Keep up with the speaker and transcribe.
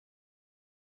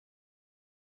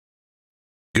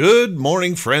Good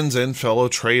morning, friends and fellow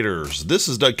traders. This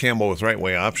is Doug Campbell with Right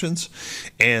Way Options,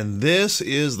 and this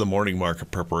is the morning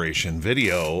market preparation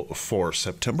video for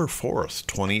September 4th,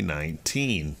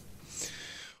 2019.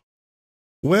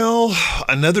 Well,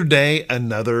 another day,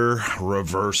 another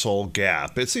reversal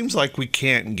gap. It seems like we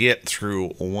can't get through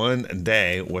one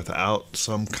day without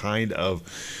some kind of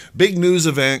big news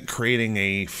event creating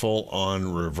a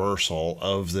full-on reversal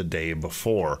of the day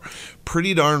before.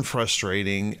 Pretty darn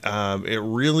frustrating. It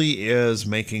really is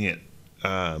making it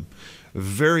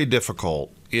very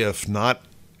difficult, if not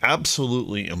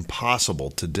absolutely impossible,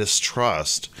 to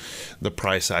distrust the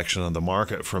price action of the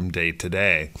market from day to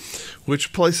day,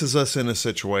 which places us in a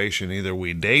situation either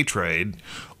we day trade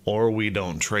or we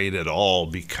don't trade at all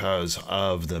because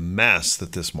of the mess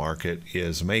that this market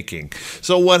is making.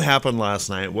 So what happened last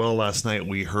night? Well, last night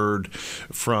we heard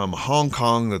from Hong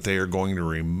Kong that they are going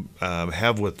to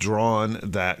have withdrawn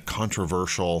that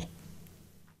controversial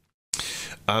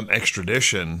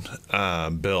extradition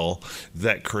bill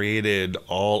that created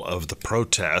all of the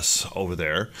protests over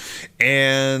there,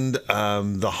 and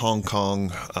the Hong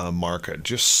Kong market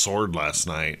just soared last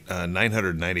night,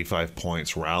 995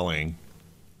 points, rallying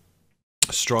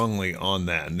strongly on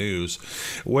that news.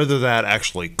 Whether that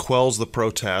actually quells the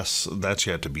protests, that's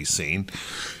yet to be seen.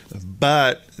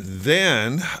 But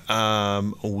then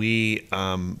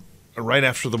right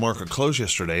after the market closed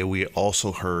yesterday, we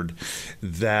also heard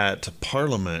that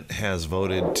Parliament has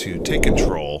voted to take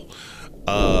control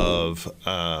of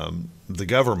the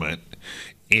government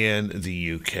in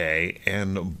the UK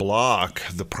and block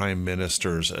the Prime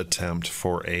Minister's attempt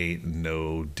for a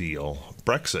no-deal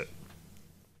Brexit.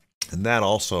 And that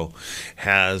also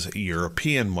has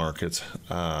European markets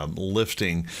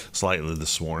lifting slightly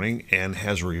this morning and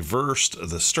has reversed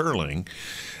the sterling,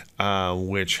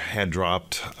 which had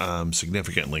dropped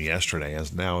significantly yesterday,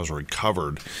 as now has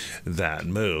recovered that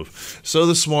move. So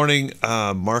this morning,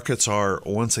 markets are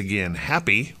once again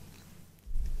happy,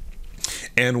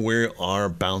 and we are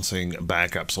bouncing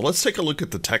back up. So let's take a look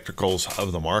at the technicals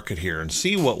of the market here and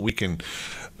see what we can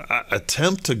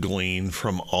attempt to glean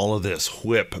from all of this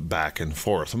whip back and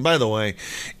forth. And by the way,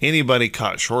 anybody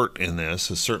caught short in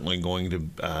this is certainly going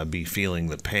to be feeling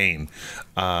the pain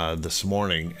this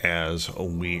morning as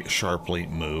we sharply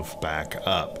move back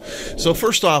up. So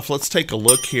first off, let's take a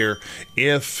look here.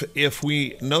 If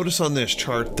we notice on this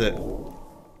chart that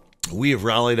we have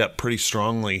rallied up pretty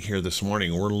strongly here this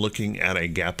morning. We're looking at a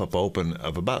gap up open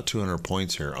of about 200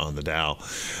 points here on the Dow,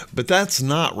 but that's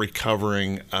not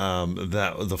recovering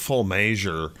the full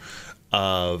measure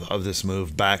of this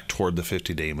move back toward the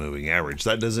 50-day moving average.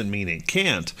 That doesn't mean it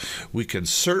can't. We could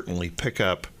certainly pick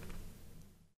up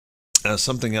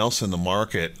something else in the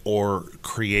market or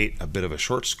create a bit of a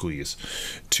short squeeze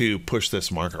to push this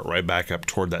market right back up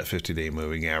toward that 50-day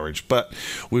moving average. But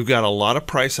we've got a lot of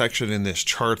price action in this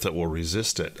chart that will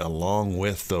resist it along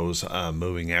with those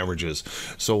moving averages.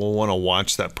 So we'll want to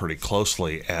watch that pretty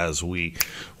closely as we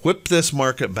whip this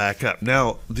market back up.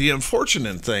 Now, the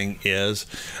unfortunate thing is,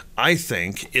 I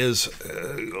think,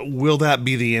 will that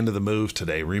be the end of the move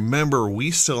today? Remember,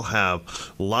 we still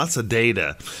have lots of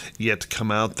data yet to come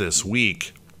out this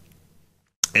week,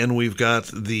 and we've got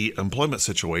the employment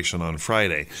situation on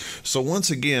Friday. So once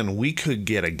again, we could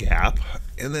get a gap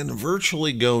and then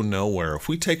virtually go nowhere. If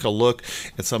we take a look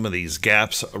at some of these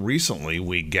gaps recently,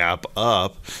 we gap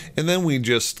up and then we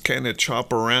just kind of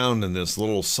chop around in this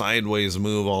little sideways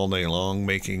move all day long,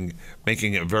 making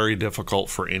it very difficult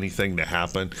for anything to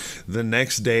happen. The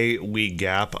next day we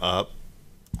gap up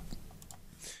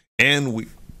and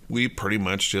we pretty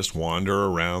much just wander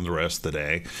around the rest of the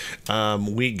day.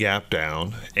 We gap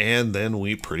down, and then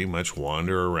we pretty much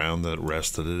wander around the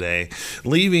rest of the day,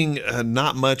 leaving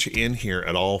not much in here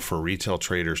at all for retail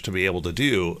traders to be able to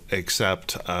do,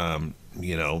 except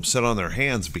sit on their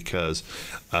hands because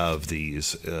of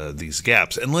these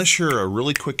gaps. Unless you're a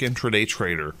really quick intraday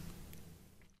trader,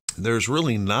 there's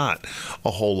really not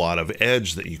a whole lot of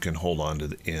edge that you can hold on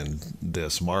to in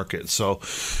this market. So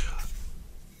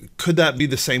could that be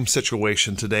the same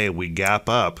situation today? We gap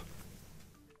up,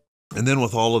 and then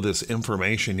with all of this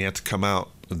information yet to come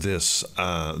out this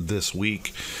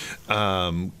week,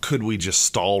 could we just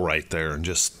stall right there and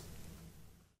just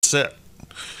sit?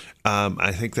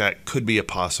 I think that could be a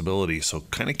possibility, so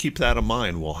kind of keep that in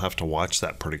mind. We'll have to watch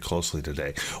that pretty closely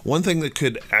today. One thing that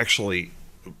could actually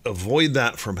avoid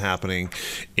that from happening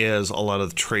is a lot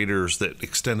of the traders that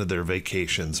extended their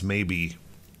vacations maybe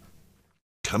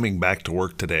coming back to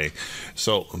work today.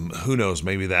 So who knows,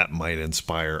 maybe that might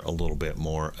inspire a little bit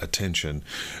more attention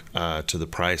to the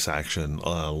price action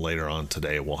later on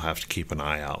today. We'll have to keep an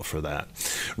eye out for that.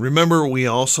 Remember, we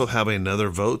also have another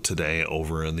vote today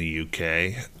over in the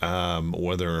UK,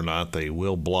 whether or not they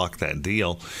will block that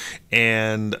deal.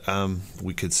 And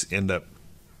we could end up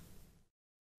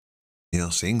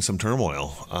seeing some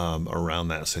turmoil around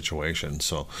that situation.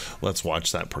 So let's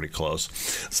watch that pretty close.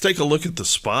 Let's take a look at the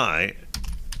SPY.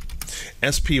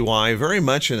 SPY very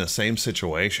much in the same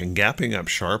situation, gapping up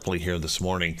sharply here this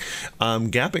morning,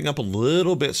 gapping up a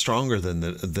little bit stronger than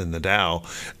the Dow,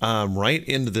 right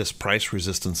into this price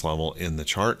resistance level in the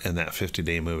chart and that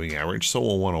 50-day moving average. So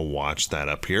we'll want to watch that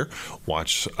up here,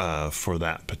 watch for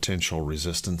that potential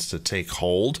resistance to take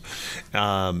hold,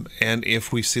 and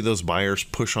if we see those buyers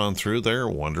push on through there,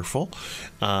 wonderful.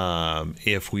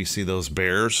 If we see those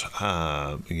bears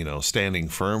standing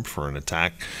firm for an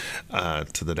attack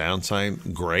to the downside,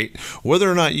 great.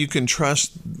 Whether or not you can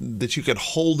trust that you could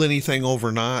hold anything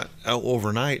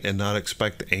overnight and not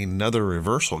expect another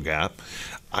reversal gap,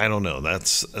 I don't know.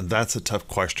 That's a tough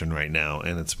question right now,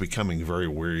 and it's becoming very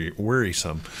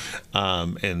wearisome,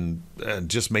 and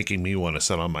just making me want to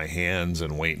sit on my hands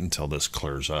and wait until this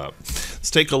clears up.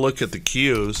 Let's take a look at the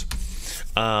Qs.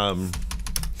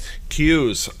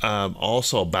 Qs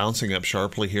also bouncing up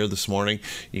sharply here this morning.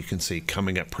 You can see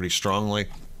coming up pretty strongly.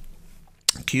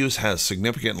 Qs has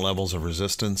significant levels of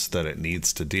resistance that it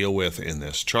needs to deal with in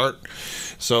this chart.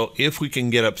 So if we can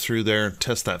get up through there,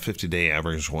 test that 50-day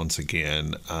average once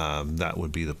again, that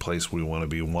would be the place we want to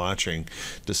be watching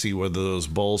to see whether those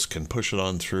bulls can push it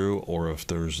on through or if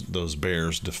those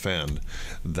bears defend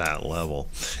that level.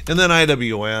 And then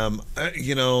IWM,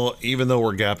 even though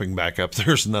we're gapping back up,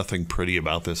 there's nothing pretty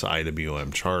about this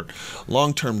IWM chart.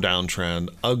 Long-term downtrend,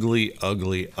 ugly,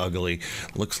 ugly, ugly.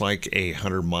 Looks like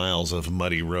 100 miles of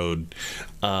muddy road,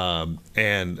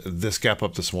 and this gap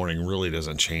up this morning really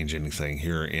doesn't change anything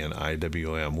here in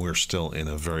IWM. We're still in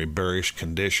a very bearish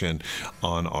condition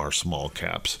on our small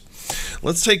caps.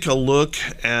 Let's take a look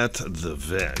at the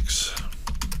VIX.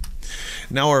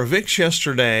 Now our VIX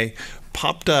yesterday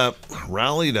popped up,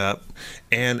 rallied up,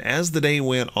 and as the day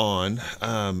went on,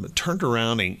 turned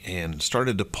around and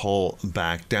started to pull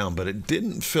back down, but it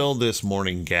didn't fill this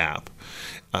morning gap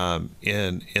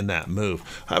in that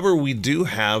move. However, we do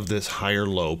have this higher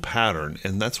low pattern,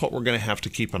 and that's what we're going to have to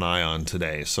keep an eye on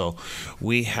today. So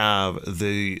we have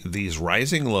these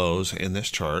rising lows in this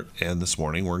chart, and this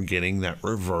morning we're getting that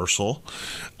reversal.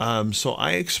 So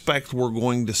I expect we're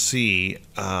going to see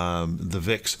the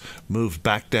VIX move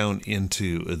back down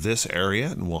into this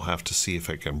area, and we'll have to see if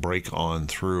it can break on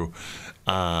through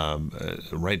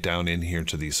right down in here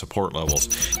to these support levels.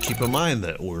 Keep in mind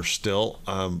that we're still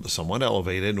somewhat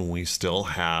elevated, and we still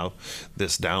have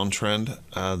this downtrend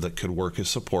that could work as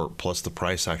support, plus the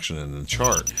price action in the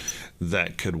chart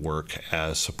that could work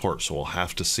as support. So we'll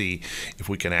have to see if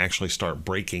we can actually start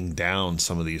breaking down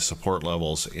some of these support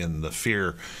levels in the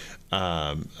fear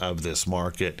of this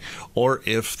market, or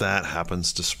if that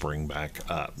happens to spring back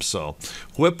up. So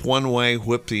whip one way,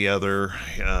 whip the other.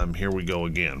 Here we go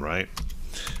again, right?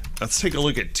 Let's take a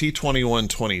look at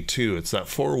T2122. It's that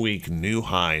 4-week new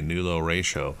high, new low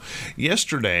ratio.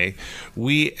 Yesterday,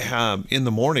 we in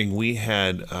the morning we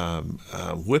had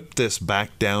whipped this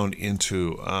back down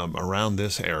into around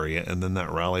this area, and then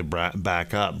that rally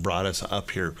back up brought us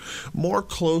up here more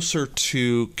closer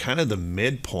to kind of the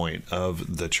midpoint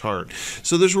of the chart.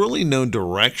 So there's really no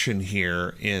direction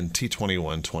here in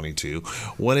T2122.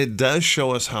 What it does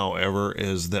show us, however,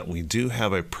 is that we do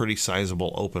have a pretty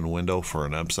sizable open window for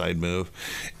an upside move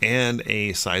and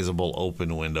a sizable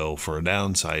open window for a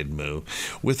downside move.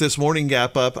 With this morning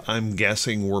gap up, I'm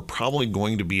guessing we're probably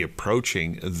going to be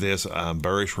approaching this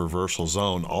bearish reversal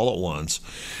zone all at once,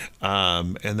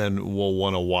 and then we'll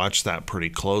want to watch that pretty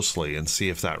closely and see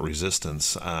if that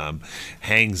resistance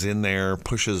hangs in there,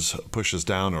 pushes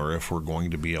down, or if we're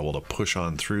going to be able to push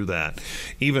on through that,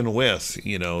 even with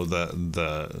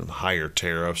the higher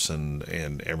tariffs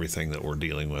and everything that we're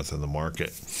dealing with in the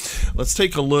market. Let's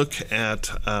take a look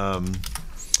at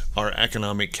our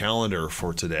economic calendar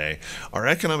for today. Our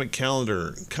economic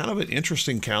calendar, kind of an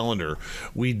interesting calendar.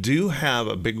 We do have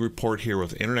a big report here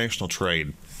with international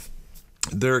trade.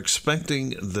 They're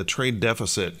expecting the trade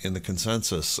deficit in the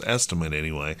consensus estimate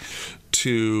anyway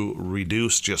to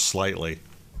reduce just slightly.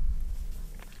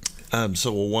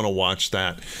 So we'll want to watch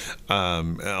that.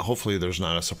 Hopefully there's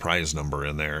not a surprise number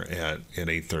in there at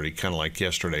 8:30, kind of like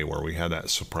yesterday where we had that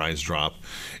surprise drop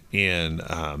in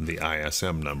the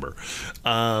ISM number.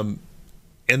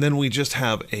 And then we just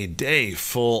have a day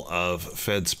full of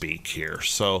Fed speak here.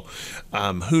 So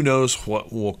who knows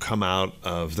what will come out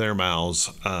of their mouths,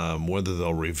 whether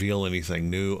they'll reveal anything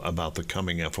new about the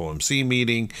coming FOMC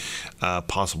meeting,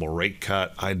 possible rate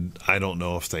cut. I don't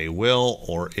know if they will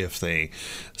or if they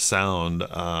sound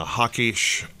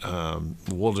hawkish.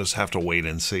 We'll just have to wait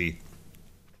and see.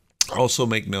 Also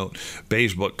make note,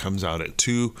 beige book comes out at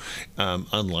 2.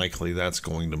 Unlikely that's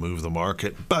going to move the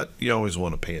market, but you always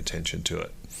want to pay attention to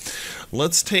it.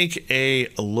 Let's take a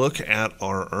look at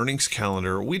our earnings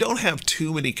calendar. We don't have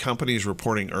too many companies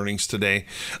reporting earnings today.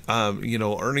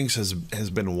 Earnings has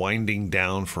been winding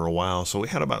down for a while, so we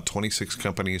had about 26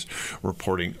 companies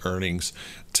reporting earnings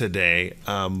today.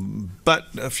 But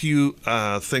a few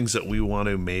things that we want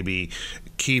to maybe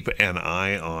keep an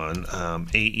eye on.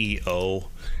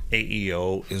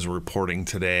 AEO is reporting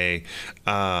today.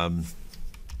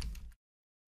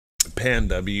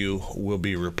 PanW will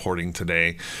be reporting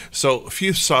today. So a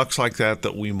few stocks like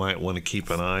that we might want to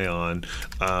keep an eye on.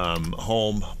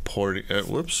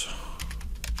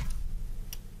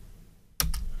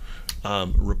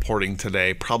 Reporting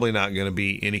today. Probably not going to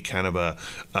be any kind of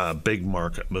a big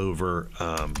market mover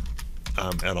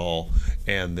at all.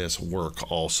 And this work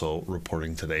also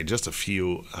reporting today. Just a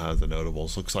few the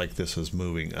notables. Looks like this is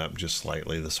moving up just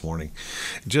slightly this morning.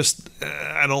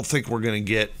 I don't think we're going to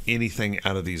get anything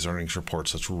out of these earnings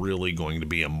reports that's really going to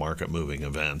be a market moving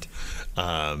event.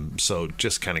 So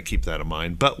just kind of keep that in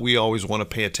mind. But we always want to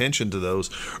pay attention to those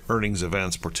earnings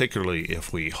events, particularly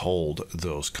if we hold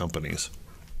those companies.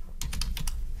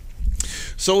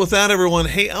 So with that, everyone,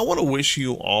 hey, I want to wish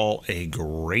you all a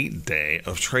great day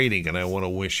of trading, and I want to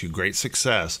wish you great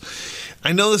success.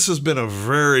 I know this has been a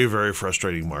very, very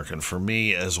frustrating market for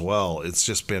me as well. It's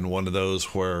just been one of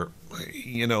those where,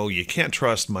 you can't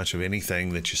trust much of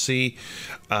anything that you see.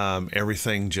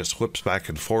 Everything just whips back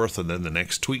and forth, and then the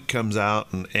next tweet comes out,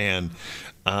 and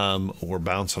we're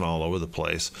bouncing all over the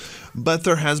place. But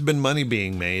there has been money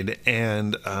being made,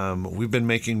 and we've been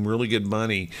making really good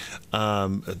money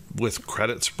with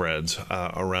credit spreads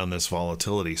around this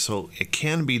volatility. So it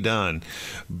can be done,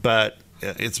 but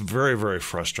it's very, very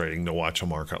frustrating to watch a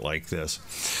market like this.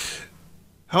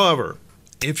 However,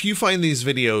 if you find these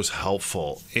videos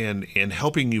helpful in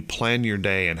helping you plan your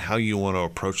day and how you want to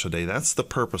approach the day, that's the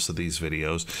purpose of these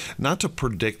videos. Not to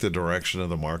predict the direction of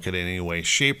the market in any way,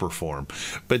 shape, or form,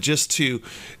 but just to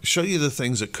show you the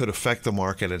things that could affect the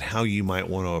market and how you might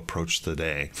want to approach the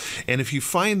day. And if you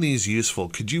find these useful,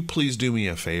 could you please do me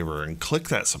a favor and click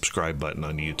that subscribe button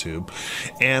on YouTube,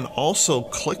 and also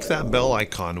click that bell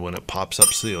icon when it pops up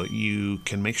so you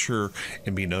can make sure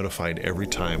and be notified every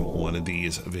time one of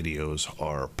these videos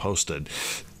are posted.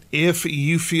 If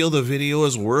you feel the video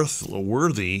is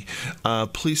worthy,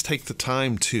 please take the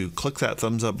time to click that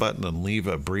thumbs up button and leave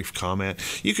a brief comment.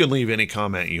 You can leave any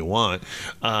comment you want,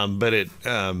 but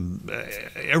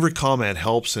every comment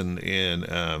helps in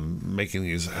helping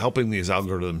these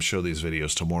algorithms show these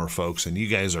videos to more folks, and you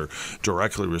guys are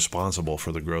directly responsible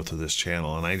for the growth of this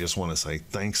channel. And I just want to say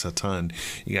thanks a ton.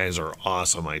 You guys are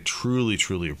awesome. I truly,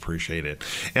 truly appreciate it.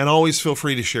 And always feel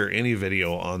free to share any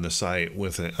video on the site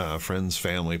with friends,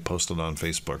 family, posted on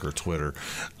Facebook or Twitter.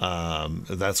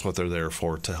 That's what they're there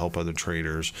for, to help other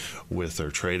traders with their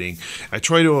trading. I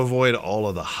try to avoid all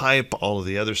of the hype, all of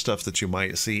the other stuff that you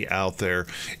might see out there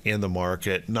in the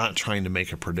market, not trying to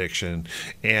make a prediction,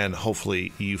 and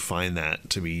hopefully you find that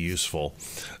to be useful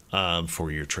for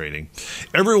your trading.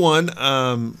 Everyone,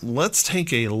 let's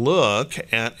take a look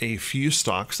at a few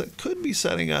stocks that could be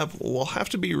setting up. We'll have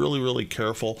to be really, really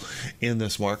careful in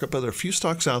this market, but there are a few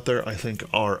stocks out there I think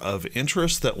are of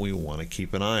interest that we want to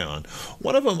keep an eye on.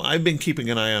 One of them I've been keeping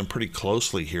an eye on pretty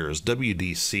closely here is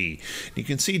WDC. You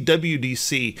can see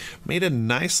WDC made a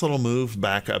nice little move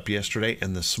back up yesterday,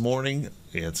 and this morning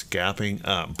it's gapping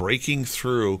up, breaking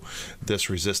through this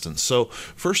resistance. So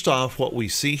first off, what we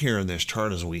see here in this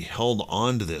chart is we held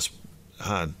on to this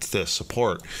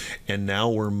support, and now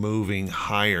we're moving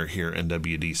higher here in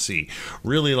WDC.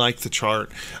 Really like the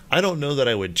chart. I don't know that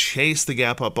I would chase the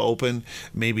gap up open.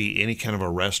 Maybe any kind of a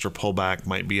rest or pullback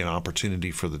might be an opportunity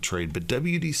for the trade, but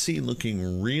WDC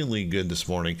looking really good this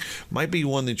morning. Might be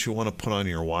one that you want to put on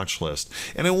your watch list.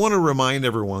 And I want to remind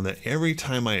everyone that every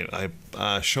time I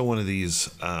show one of these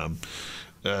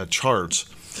charts,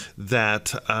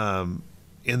 that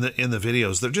in the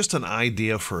videos, they're just an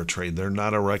idea for a trade. They're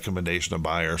not a recommendation to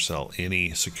buy or sell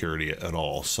any security at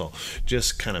all. So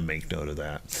just kind of make note of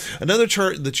that. Another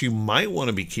chart that you might want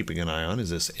to be keeping an eye on is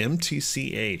this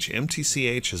MTCH.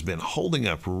 MTCH has been holding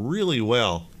up really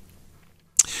well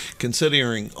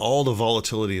considering all the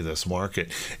volatility of this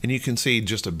market. And you can see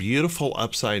just a beautiful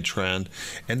upside trend.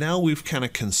 And now we've kind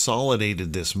of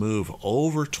consolidated this move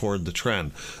over toward the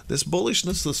trend. This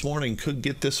bullishness this morning could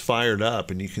get this fired up,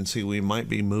 and you can see we might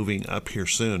be moving up here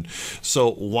soon. So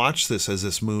watch this as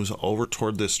this moves over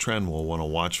toward this trend. We'll want to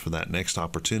watch for that next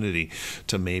opportunity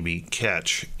to maybe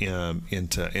catch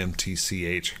into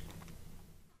MTCH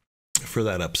for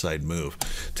that upside move.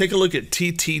 Take a look at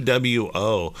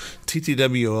TTWO.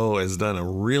 TTWO has done a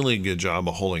really good job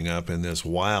of holding up in this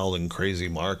wild and crazy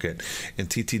market, and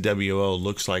TTWO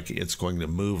looks like it's going to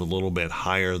move a little bit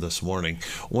higher this morning.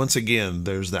 Once again,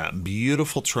 there's that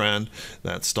beautiful trend,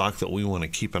 that stock that we want to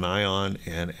keep an eye on,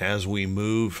 and as we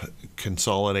move,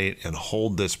 consolidate, and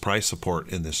hold this price support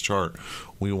in this chart,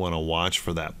 we want to watch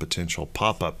for that potential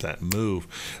pop-up, that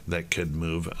move that could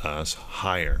move us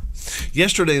higher.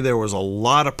 Yesterday, there was a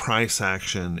lot of price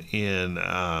action in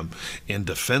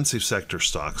defensive sector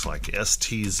stocks like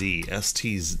STZ.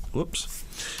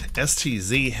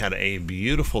 STZ had a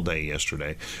beautiful day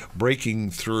yesterday,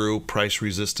 breaking through price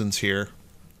resistance here,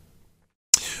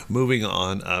 moving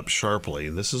on up sharply.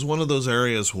 This is one of those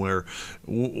areas where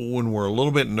when we're a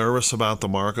little bit nervous about the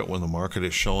market, when the market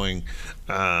is showing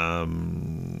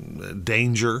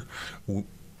danger,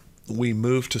 we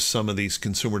move to some of these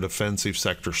consumer defensive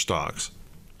sector stocks.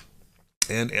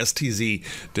 And STZ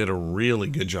did a really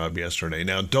good job yesterday.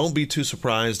 Now, don't be too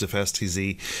surprised if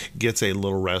STZ gets a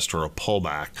little rest or a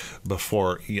pullback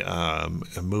before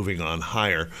moving on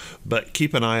higher. But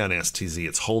keep an eye on STZ.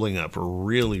 It's holding up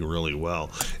really, really well.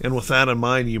 And with that in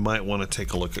mind, you might want to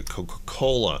take a look at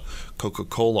Coca-Cola.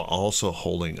 Coca-Cola also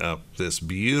holding up this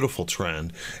beautiful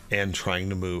trend and trying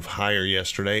to move higher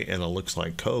yesterday, and it looks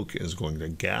like Coke is going to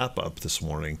gap up this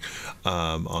morning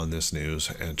on this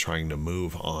news and trying to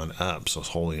move on up. So it's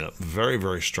holding up very,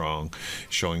 very strong,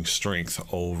 showing strength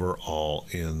overall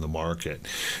in the market.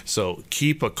 So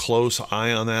keep a close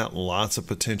eye on that. Lots of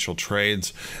potential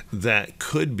trades that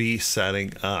could be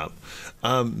setting up.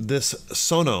 This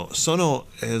Sono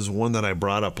is one that I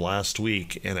brought up last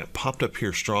week, and it popped up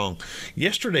here strong.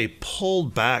 Yesterday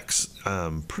pulled back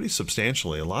pretty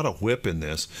substantially, a lot of whip in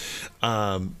this,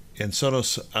 and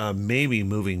Sonos may be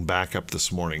moving back up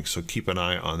this morning, so keep an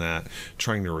eye on that,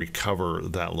 trying to recover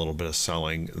that little bit of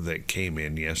selling that came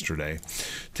in yesterday.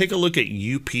 Take a look at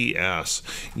UPS.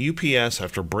 UPS,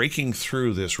 after breaking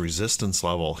through this resistance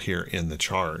level here in the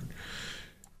chart,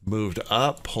 moved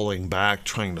up, pulling back,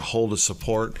 trying to hold a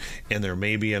support, and there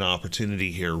may be an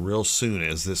opportunity here real soon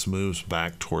as this moves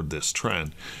back toward this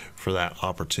trend for that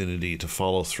opportunity to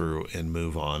follow through and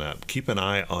move on up. Keep an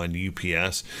eye on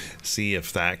UPS, see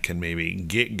if that can maybe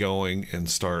get going and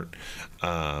start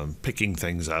picking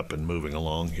things up and moving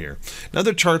along here.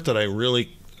 Another chart that I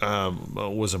really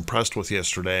was impressed with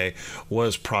yesterday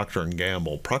was Procter &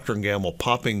 Gamble. Procter & Gamble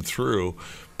popping through,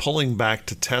 pulling back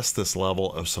to test this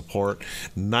level of support.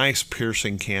 Nice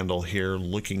piercing candle here,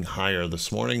 looking higher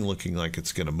this morning, looking like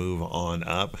it's going to move on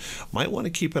up. Might want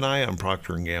to keep an eye on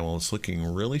Procter & Gamble. It's looking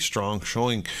really strong,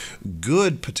 showing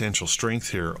good potential strength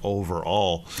here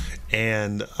overall,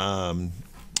 and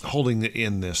holding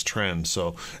in this trend.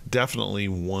 So definitely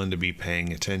one to be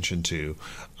paying attention to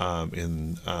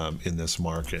in this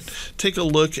market. Take a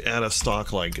look at a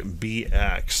stock like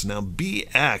BX. Now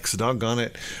BX, doggone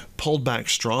it, pulled back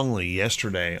strongly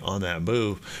yesterday on that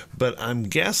move, but I'm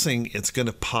guessing it's going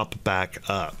to pop back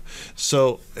up.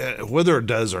 So whether it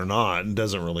does or not, it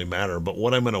doesn't really matter, but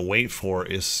what I'm going to wait for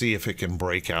is see if it can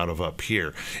break out of up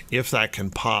here. If that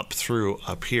can pop through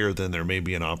up here, then there may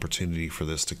be an opportunity for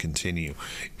this to continue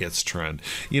its trend.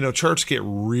 You know, charts get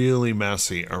really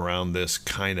messy around this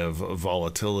kind of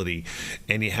volatility,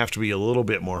 and you have to be a little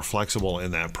bit more flexible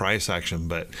in that price action,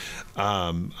 but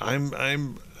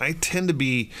I tend to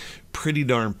be pretty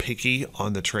darn picky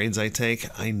on the trades I take.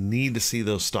 I need to see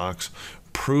those stocks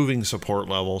proving support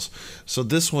levels. So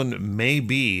this one may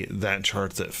be that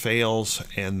chart that fails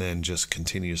and then just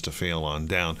continues to fail on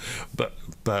down. But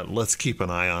let's keep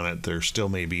an eye on it. There still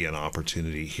may be an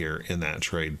opportunity here in that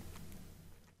trade.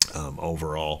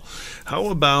 Overall, how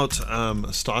about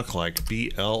a stock like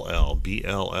BLL?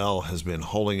 BLL has been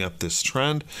holding up this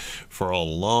trend for a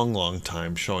long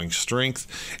time, showing strength,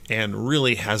 and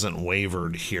really hasn't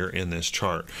wavered here in this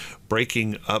chart.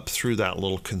 Breaking up through that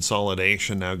little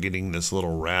consolidation, now getting this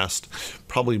little rest,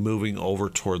 probably moving over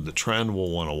toward the trend.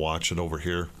 We'll want to watch it over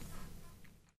here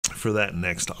for that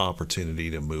next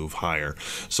opportunity to move higher.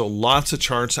 So lots of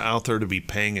charts out there to be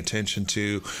paying attention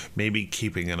to, maybe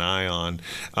keeping an eye on.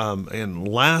 And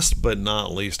last but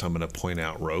not least, I'm going to point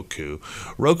out Roku.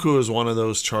 Roku is one of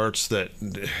those charts that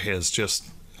has just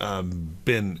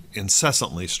been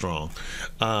incessantly strong.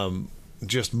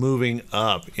 just moving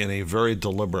up in a very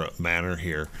deliberate manner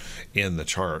here in the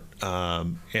chart.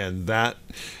 And that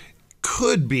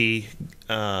could be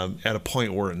at a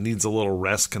point where it needs a little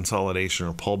rest, consolidation,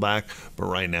 or pullback. But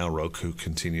right now, Roku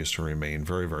continues to remain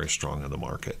very, very strong in the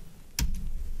market.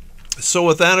 So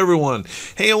with that, everyone,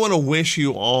 hey, I want to wish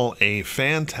you all a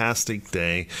fantastic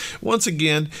day. Once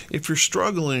again, if you're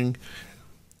struggling,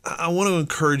 I want to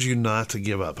encourage you not to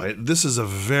give up. This is a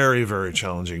very, very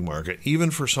challenging market,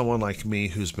 even for someone like me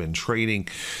who's been trading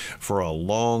for a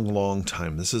long, long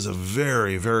time. This is a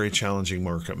very, very challenging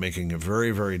market, making it very,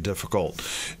 very difficult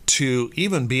to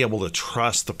even be able to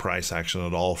trust the price action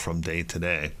at all from day to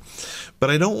day. But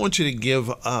I don't want you to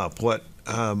give up. What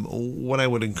I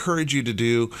would encourage you to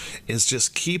do is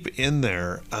just keep in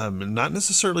there, not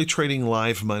necessarily trading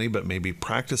live money, but maybe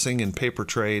practicing in paper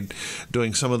trade,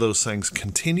 doing some of those things.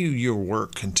 Continue your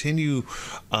work, continue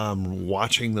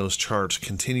watching those charts,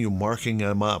 continue marking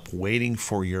them up, waiting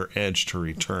for your edge to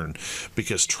return.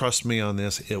 Because trust me on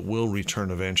this, it will return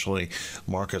eventually.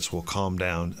 Markets will calm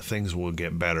down, things will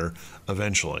get better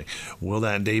eventually. Will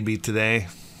that day be today?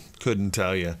 Couldn't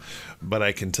tell you, but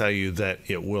I can tell you that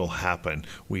it will happen.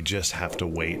 We just have to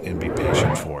wait and be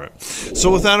patient for it.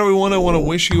 So with that, everyone, I want to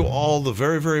wish you all the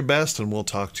very, very best, and we'll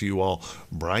talk to you all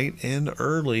bright and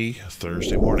early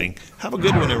Thursday morning. Have a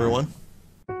good one, everyone.